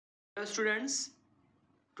Students,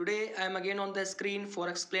 today I am again on the screen for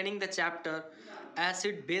explaining the chapter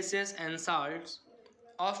Acid, Bases and Salts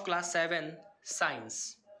of class 7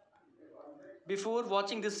 Science. Before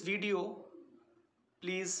watching this video,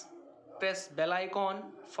 please press bell icon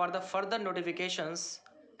for the further notifications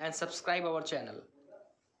and subscribe our channel.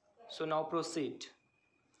 So now proceed.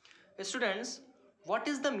 Students, what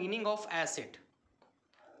is the meaning of acid?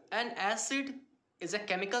 An acid is a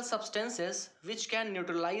chemical substances which can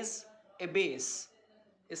neutralize a base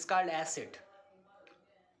is called acid.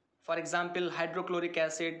 For example, hydrochloric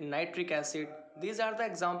acid, nitric acid, these are the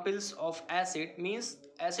examples of acid.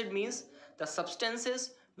 Acid means the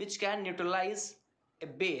substances which can neutralize a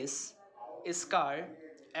base is called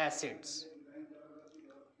acids.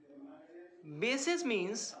 Bases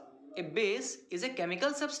means a base is a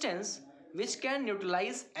chemical substance which can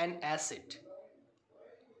neutralize an acid.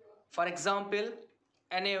 For example,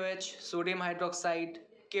 NaOH, sodium hydroxide,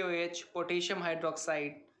 KOH, potassium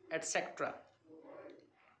hydroxide, etc.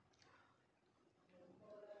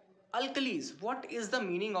 Alkalis. What is the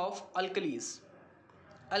meaning of alkalis?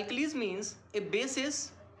 Alkalis means a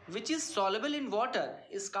basis which is soluble in water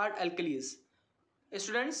is called alkalis.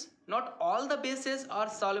 Students, not all the bases are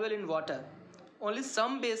soluble in water. Only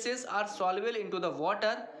some bases are soluble into the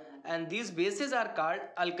water, and these bases are called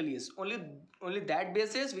alkalis. Only that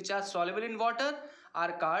bases which are soluble in water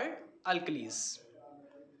are called alkalis.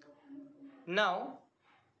 Now,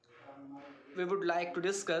 we would like to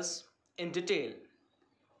discuss in detail.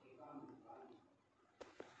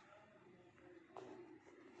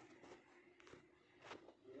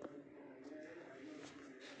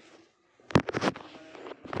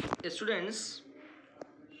 Students,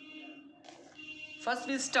 first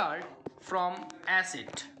we start from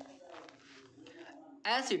acid.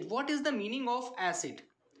 Acid, what is the meaning of acid?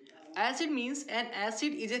 Acid means an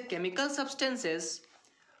acid is a chemical substances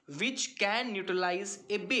which can neutralize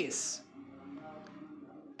a base.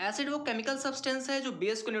 Acid वो chemical substance है जो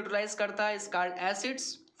base को neutralise करता है, is called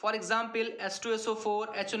acids. For example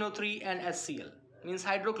H2SO4, HNO3 and HCl means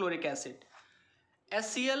hydrochloric acid.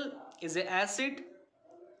 HCl is an acid.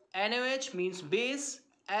 NaOH means base.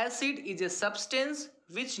 Acid is a substance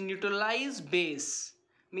which neutralize base,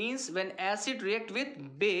 means when acid react with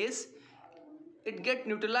base it get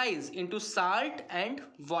neutralized into salt and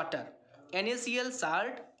water. NaCl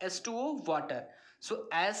salt, H2O water. So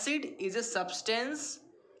acid is a substance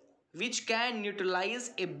which can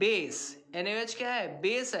neutralize a base. NaOH क्या है?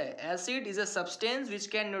 Base है. Acid is a substance which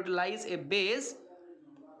can neutralize a base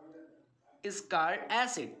is called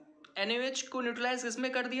acid. NaOH को neutralise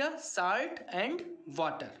किसमें कर दिया? Salt and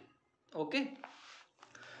water. Okay.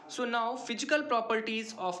 So now physical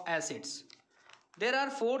properties of acids. There are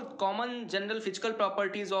 4 common general physical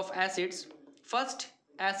properties of acids. First,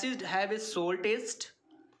 acids have a sour taste.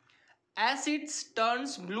 Acids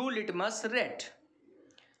turns blue litmus red.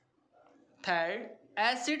 Third,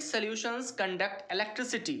 acid solutions conduct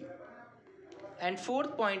electricity. And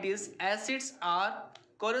fourth point is acids are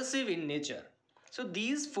corrosive in nature. So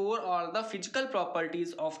these 4 are the physical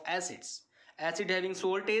properties of acids. Acid having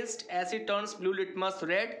sour taste, acid turns blue litmus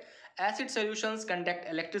red, acid solutions conduct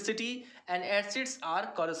electricity, and acids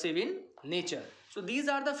are corrosive in nature. So these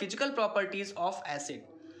are the physical properties of acid.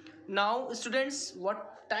 Now students,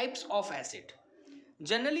 what types of acid?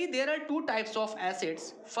 Generally there are 2 types of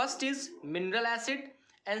acids. First is mineral acid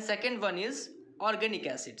and second one is organic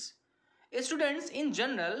acids. Students, in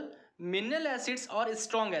general mineral acids are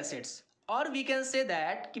strong acids, or we can say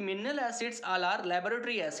that mineral acids all are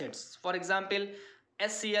laboratory acids. For example,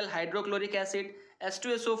 HCl hydrochloric acid,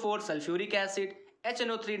 H2SO4 sulfuric acid,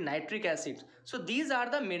 HNO3 nitric acid. So these are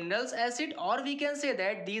the minerals acid, or we can say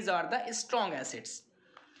that these are the strong acids.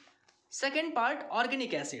 Second part,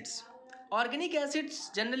 organic acids. Organic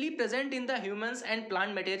acids generally present in the humans and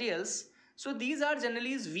plant materials. So these are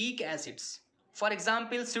generally weak acids. For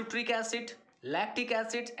example, citric acid, lactic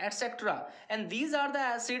acid, etc. And these are the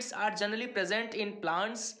acids are generally present in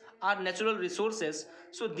plants or natural resources.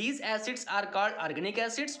 So these acids are called organic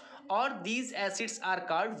acids, or these acids are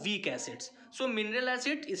called weak acids. So mineral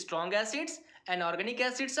acid is strong acids and organic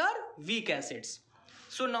acids are weak acids.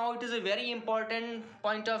 So now it is a very important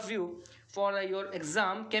point of view for your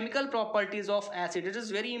exam. Chemical properties of acid, it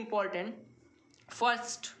is very important.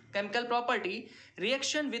 First chemical property,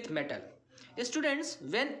 reaction with metal. Students,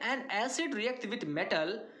 when an acid reacts with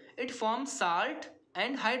metal, it forms salt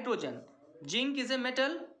and hydrogen. Zinc is a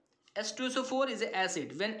metal, H2SO4 is an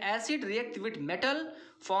acid. When acid reacts with metal,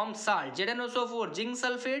 forms salt. ZnO4, zinc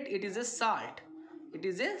sulfate, it is a salt. It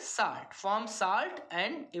is a salt, forms salt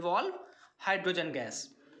and evolve hydrogen gas.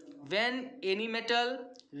 When any metal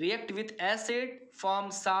react with acid,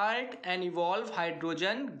 form salt and evolve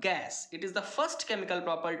hydrogen gas. It is the first chemical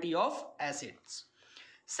property of acids.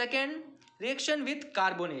 Second, reaction with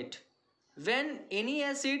carbonate. When any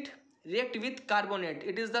acid react with carbonate,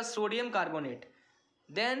 it is the sodium carbonate,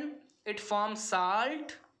 then it forms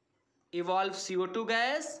salt, evolve CO2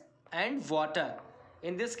 gas and water.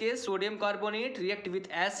 In this case, sodium carbonate react with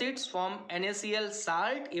acids, form NaCl,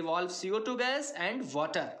 salt, evolve CO2 gas and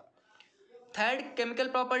water. Third chemical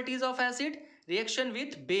properties of acid, reaction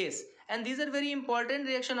with base, and these are very important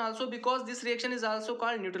reaction also, because this reaction is also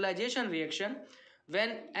called neutralization reaction.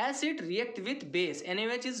 When acid react with base,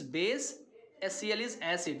 NaOH is base, HCl is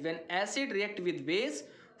acid. When acid react with base,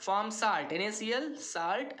 form salt, NaCl,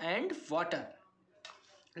 salt and water.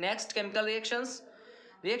 Next chemical reactions,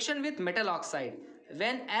 reaction with metal oxide.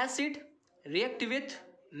 When acid react with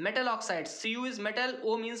metal oxide, Cu is metal,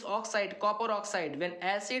 O means oxide, copper oxide. When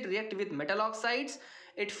acid react with metal oxides,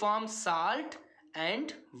 it forms salt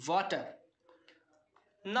and water.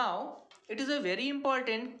 Now it is a very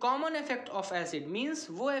important common effect of acid, means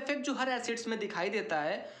वो effect जो हर acids में दिखाई देता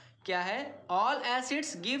है क्या है, all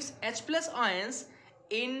acids gives H plus ions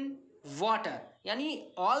in water, यानी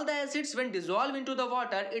all the acids when dissolve into the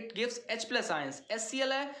water it gives H plus ions.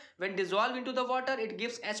 HCl है, when dissolve into the water it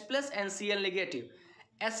gives H plus and Cl negative.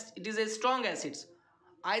 It is a strong acids,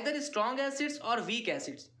 either strong acids or weak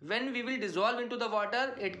acids. When we will dissolve into the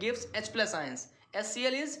water it gives H plus ions.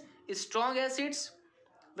 HCl is strong acids.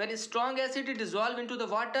 When strong acid is dissolved into the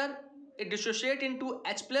water, it dissociate into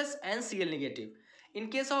H plus and Cl negative. In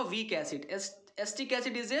case of weak acid, acetic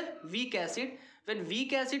acid is a weak acid. When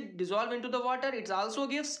weak acid dissolve into the water, it also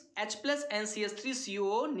gives H plus and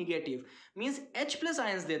CH3COO negative. Means H plus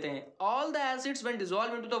ions देते हैं. All the acids when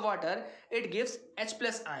dissolved into the water, it gives H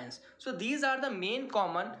plus ions. So these are the main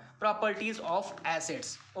common properties of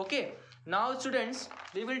acids. Okay. Now students,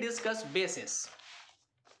 we will discuss bases.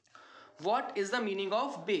 What is the meaning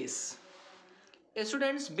of base?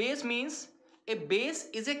 Students, base means a base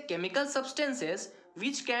is a chemical substances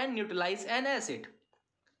which can neutralize an acid.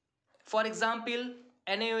 For example,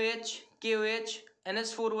 NaOH, KOH,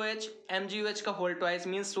 NH4OH, MgOH का whole twice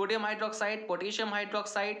means sodium hydroxide, potassium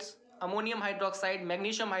hydroxide, ammonium hydroxide,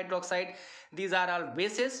 magnesium hydroxide. These are all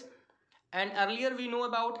bases. And earlier we know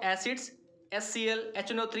about acids, HCl,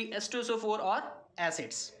 HNO3, H2SO4 or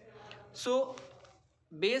acids. So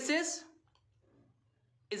bases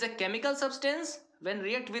is a chemical substance when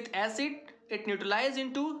react with acid it neutralize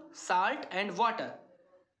into salt and water.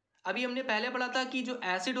 अभी हमने पहले पढ़ा था कि जो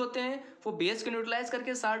acid होते हैं वो बेस को न्यूट्रलाइज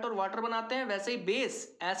करके साल्ट और वाटर बनाते हैं, वैसे ही बेस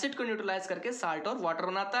एसिड को न्यूट्रलाइज करके साल्ट और वाटर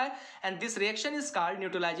बनाता है, and this reaction is called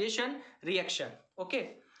neutralisation reaction. Okay,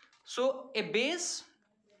 so A base,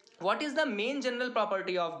 what is the main general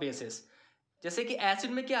property of basis? जैसे कि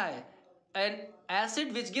एसिड में क्या है, N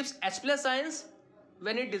acid which gives H plus ions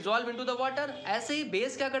when it dissolve into the water, ऐसे ही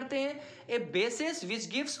base क्या करते हैं, a basis which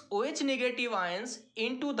gives OH negative ions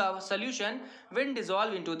into the solution when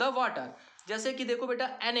dissolve into the water. जैसे कि देखो बेटा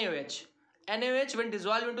NaOH when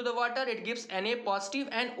dissolve into the water it gives Na positive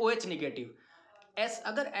and OH negative.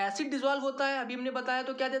 अगर acid dissolve होता है अभी हमने बताया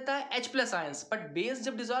तो क्या देता है, H plus ions, but base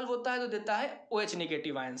जब डिजोल्व होता है तो देता है OH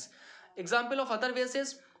negative ions. Example of other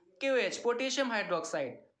basis, KOH potassium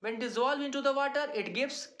hydroxide, when dissolved into the water it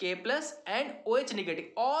gives K plus and OH negative.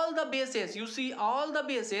 All the bases, you see, all the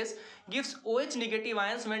bases gives OH negative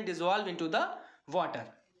ions when dissolved into the water.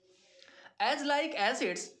 As like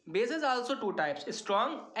acids, bases also two types,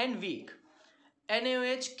 strong and weak.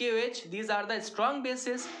 NaOH, KOH, these are the strong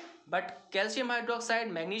bases, but calcium hydroxide,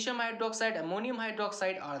 magnesium hydroxide, ammonium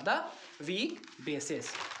hydroxide are the weak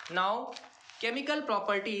bases. Now chemical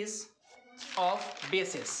properties of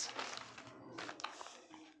bases.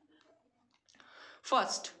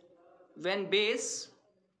 First, when base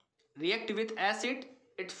react with acid,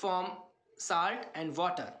 it form salt and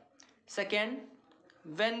water. Second,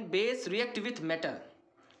 when base react with metal,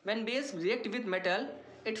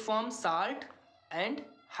 it forms salt and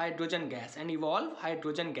hydrogen gas and evolve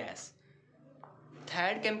hydrogen gas.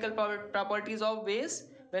 Third chemical properties of base,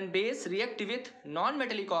 when base react with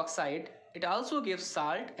non-metallic oxide, it also gives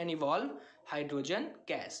salt and evolve hydrogen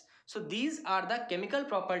gas. So these are the chemical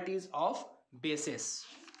properties of bases.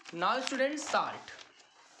 Now students,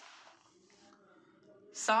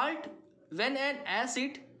 salt, when an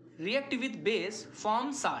acid react with base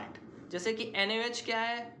form salt. जैसे कि NaOH क्या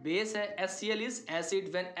है, base है, HCl is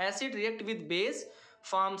acid. When acid react with base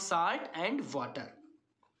form salt and water.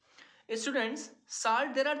 Students,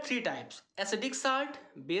 salt there are three types: acidic salt,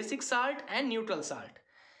 basic salt and neutral salt.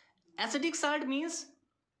 Acidic salt means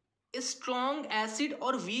strong acid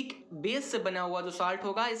और weak base से बना हुआ जो salt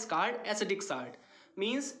होगा is called acidic salt.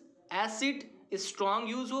 Means acid strong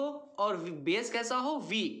use हो और base कैसा हो,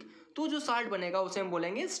 वीक, तो जो साल्ट बनेगा उसे हम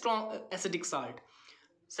बोलेंगे strong acidic salt.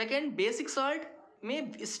 Second, basic salt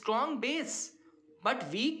में strong base but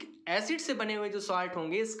weak acid से बने हुए जो साल्ट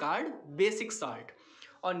होंगे इज कॉल्ड बेसिक साल्ट।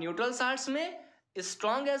 और न्यूट्रल साल्ट्स में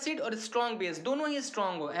स्ट्रॉन्ग एसिड और स्ट्रॉन्ग बेस दोनों ही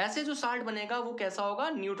स्ट्रॉन्ग हो, ऐसे जो साल्ट बनेगा वो कैसा होगा,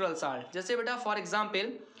 न्यूट्रल साल्ट। जैसे बेटा for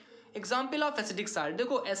example of acidic salt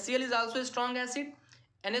देखो, HCl is also strong acid,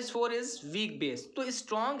 NH4 is weak base. तो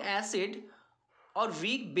स्ट्रॉन्ग एसिड और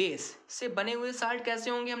वीक बेस से बने हुए साल्ट कैसे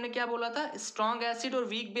होंगे, हमने क्या बोला था, स्ट्रॉन्ग एसिड और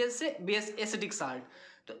वीक बेस से बेस एसिडिक साल्ट।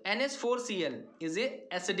 तो NH4Cl is a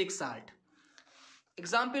acidic salt.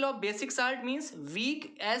 Example of basic salt means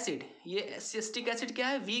weak acid, ये एसिटिक एसिड क्या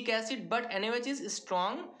है, weak acid, but NaOH is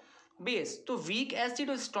strong base. तो वीक एसिड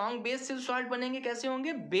और स्ट्रॉन्ग बेस से salt बनेंगे कैसे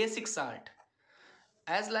होंगे, basic salt.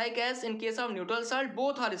 as in case of neutral salt,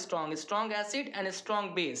 both are strong acid and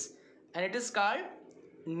strong base, and it is called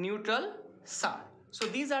neutral salt. So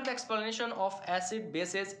these are the explanation of acid,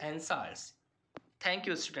 bases and salts. Thank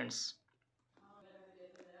you, students.